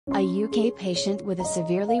A UK patient with a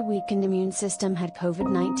severely weakened immune system had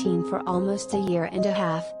COVID-19 for almost a year and a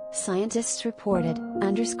half, scientists reported,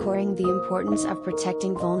 underscoring the importance of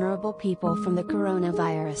protecting vulnerable people from the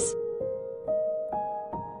coronavirus.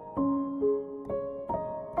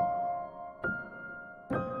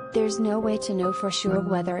 There's no way to know for sure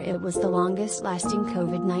whether it was the longest-lasting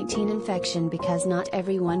COVID-19 infection because not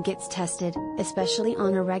everyone gets tested, especially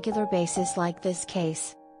on a regular basis like this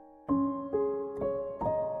case.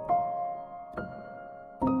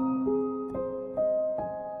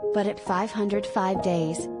 But at 505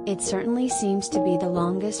 days, it certainly seems to be the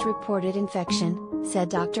longest reported infection, said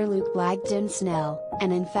Dr. Blagdon Snell,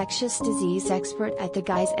 an infectious disease expert at the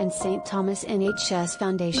Guy's and St. Thomas NHS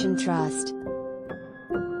Foundation Trust.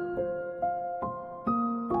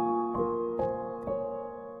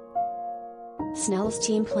 Snell's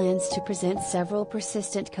team plans to present several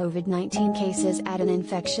persistent COVID-19 cases at an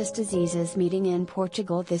infectious diseases meeting in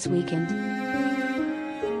Portugal this weekend.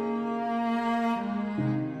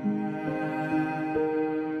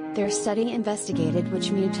 Their study investigated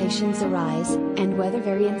which mutations arise, and whether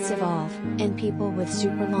variants evolve, in people with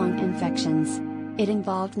super-long infections. It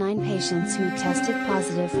involved 9 patients who tested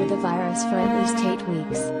positive for the virus for at least 8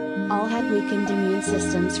 weeks. All had weakened immune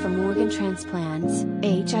systems from organ transplants,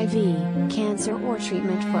 HIV, cancer or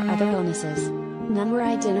treatment for other illnesses. None were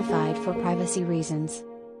identified for privacy reasons.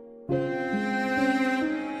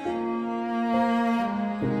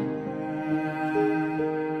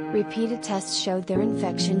 Repeated tests showed their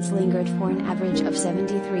infections lingered for an average of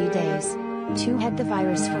 73 days. 2 had the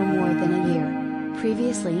virus for more than a year.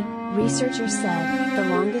 Previously, researchers said, the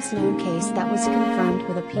longest known case that was confirmed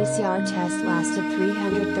with a PCR test lasted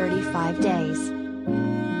 335 days.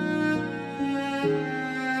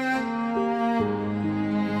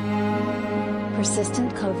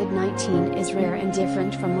 Persistent COVID-19 is rare and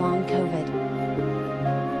different from long COVID.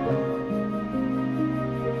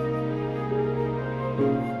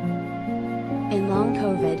 In long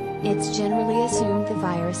COVID, it's generally assumed the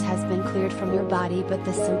virus has been cleared from your body but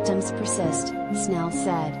the symptoms persist, Snell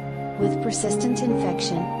said. With persistent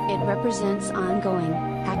infection, it represents ongoing,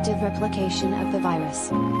 active replication of the virus.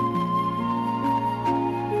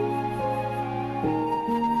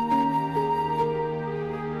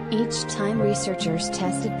 Each time researchers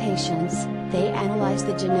tested patients, they analyzed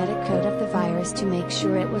the genetic code of the virus to make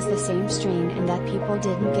sure it was the same strain and that people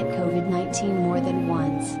didn't get COVID-19 more than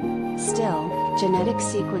once. Still, genetic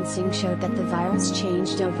sequencing showed that the virus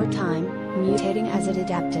changed over time, mutating as it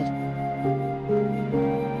adapted.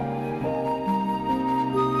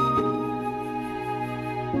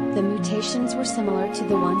 The mutations were similar to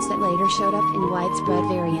the ones that later showed up in widespread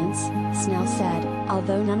variants, Snell said,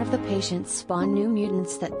 although none of the patients spawned new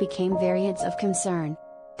mutants that became variants of concern.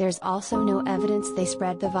 There's also no evidence they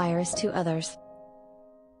spread the virus to others.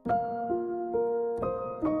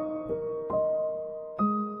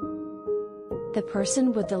 The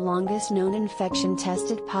person with the longest known infection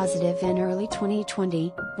tested positive in early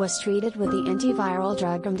 2020, was treated with the antiviral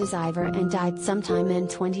drug remdesivir and died sometime in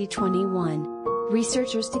 2021.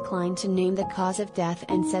 Researchers declined to name the cause of death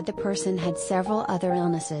and said the person had several other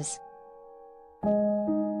illnesses.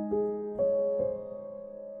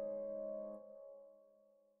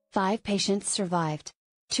 Five patients survived.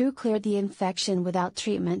 2 cleared the infection without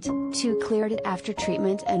treatment, 2 cleared it after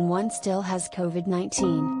treatment and 1 still has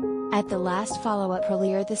COVID-19. At the last follow-up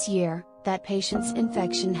earlier this year, that patient's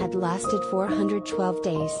infection had lasted 412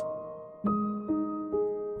 days.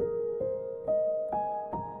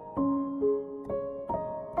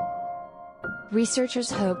 Researchers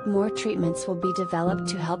hope more treatments will be developed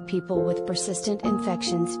to help people with persistent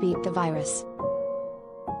infections beat the virus.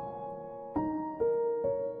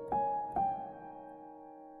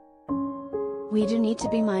 We do need to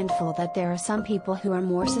be mindful that there are some people who are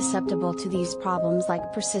more susceptible to these problems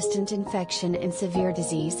like persistent infection and severe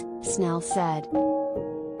disease, Snell said.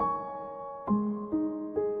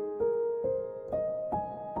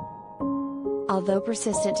 Although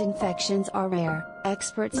persistent infections are rare,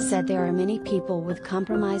 experts said there are many people with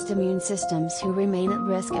compromised immune systems who remain at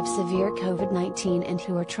risk of severe COVID-19 and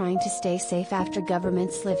who are trying to stay safe after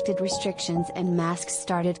governments lifted restrictions and masks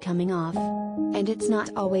started coming off. And it's not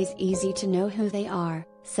always easy to know who they are,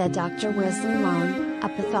 said Dr. Wesley Long, a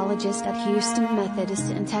pathologist at Houston Methodist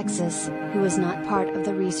in Texas, who is not part of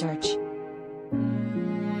the research.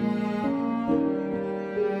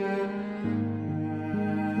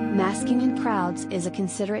 Masking in crowds is a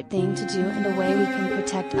considerate thing to do and a way we can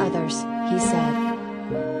protect others, he said.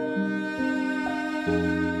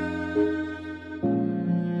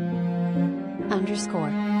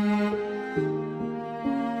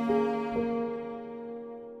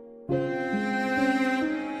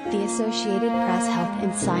 The Associated Press Health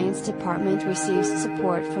and Science Department receives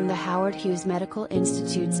support from the Howard Hughes Medical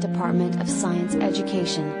Institute's Department of Science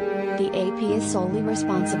Education. The AP is solely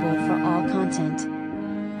responsible for all content.